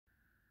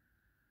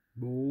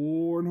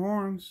Board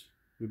horns.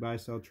 We buy,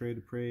 sell, trade,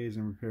 appraise,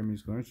 and repair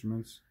musical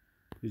instruments.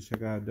 Please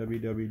check out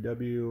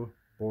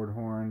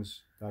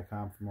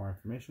www.boardhorns.com for more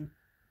information.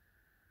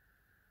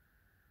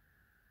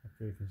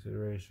 After your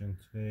consideration,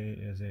 today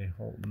is a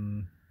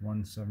Holton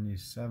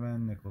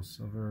 177 nickel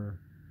silver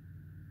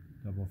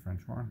double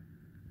French horn.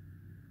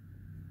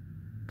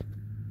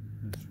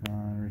 This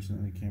one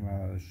recently came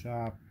out of the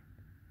shop.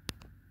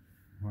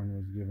 The horn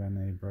was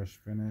given a brush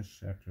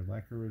finish after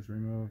lacquer was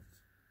removed.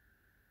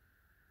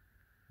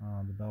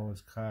 The bell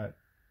was cut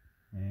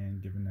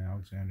and given an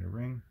Alexander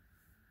ring,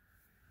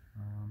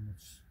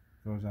 which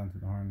goes onto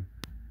the horn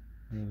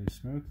really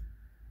smooth.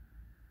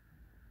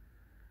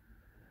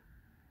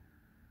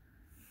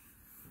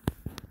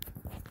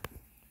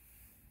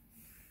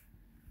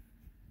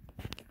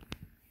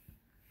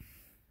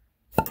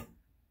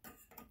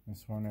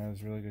 This one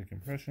has really good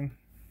compression.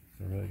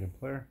 It's a really good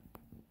player.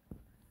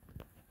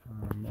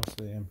 Most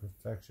of the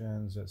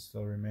imperfections that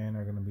still remain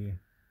are going to be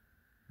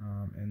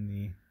in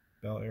the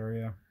bell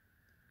area.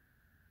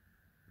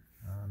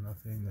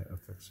 Nothing that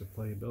affects the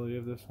playability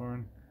of this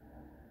horn.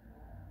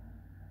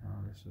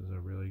 This is a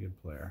really good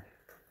player.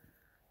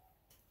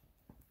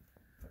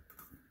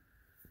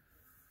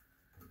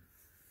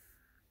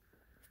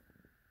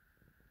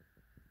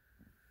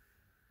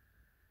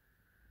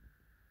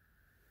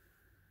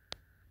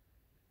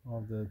 All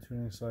of the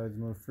tuning slides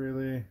move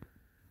freely.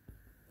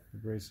 The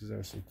braces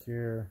are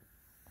secure.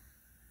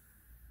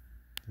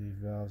 The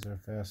valves are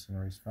fast and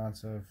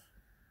responsive.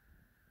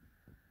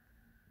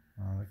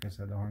 Like I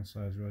said, the horn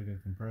slide has really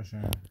good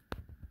compression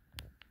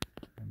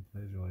and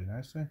plays really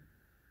nicely.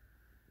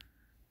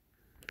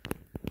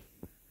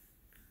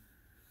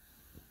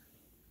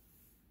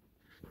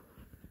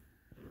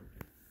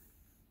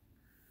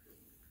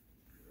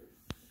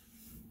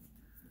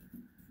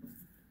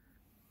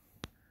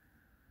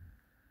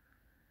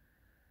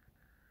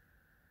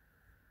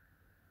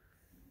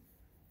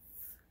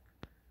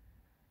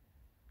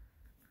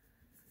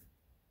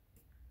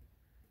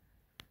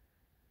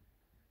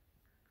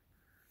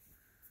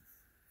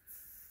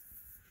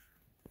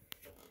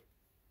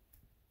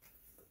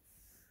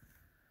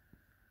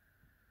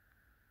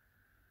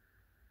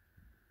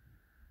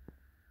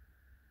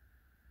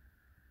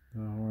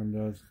 The horn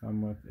does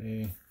come with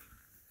a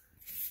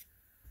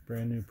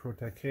brand new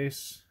Protect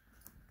case.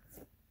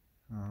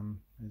 As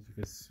you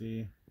can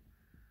see,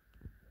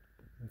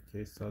 the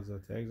case still has the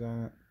tags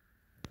on it.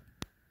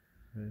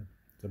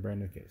 It's a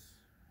brand new case.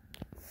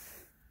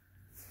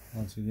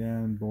 Once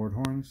again, Board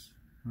Horns.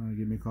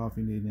 Give me a call if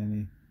you need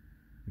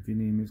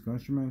musical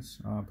instruments.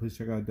 Please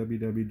check out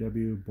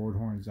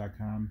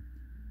www.boardhorns.com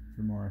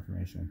for more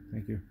information.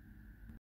 Thank you.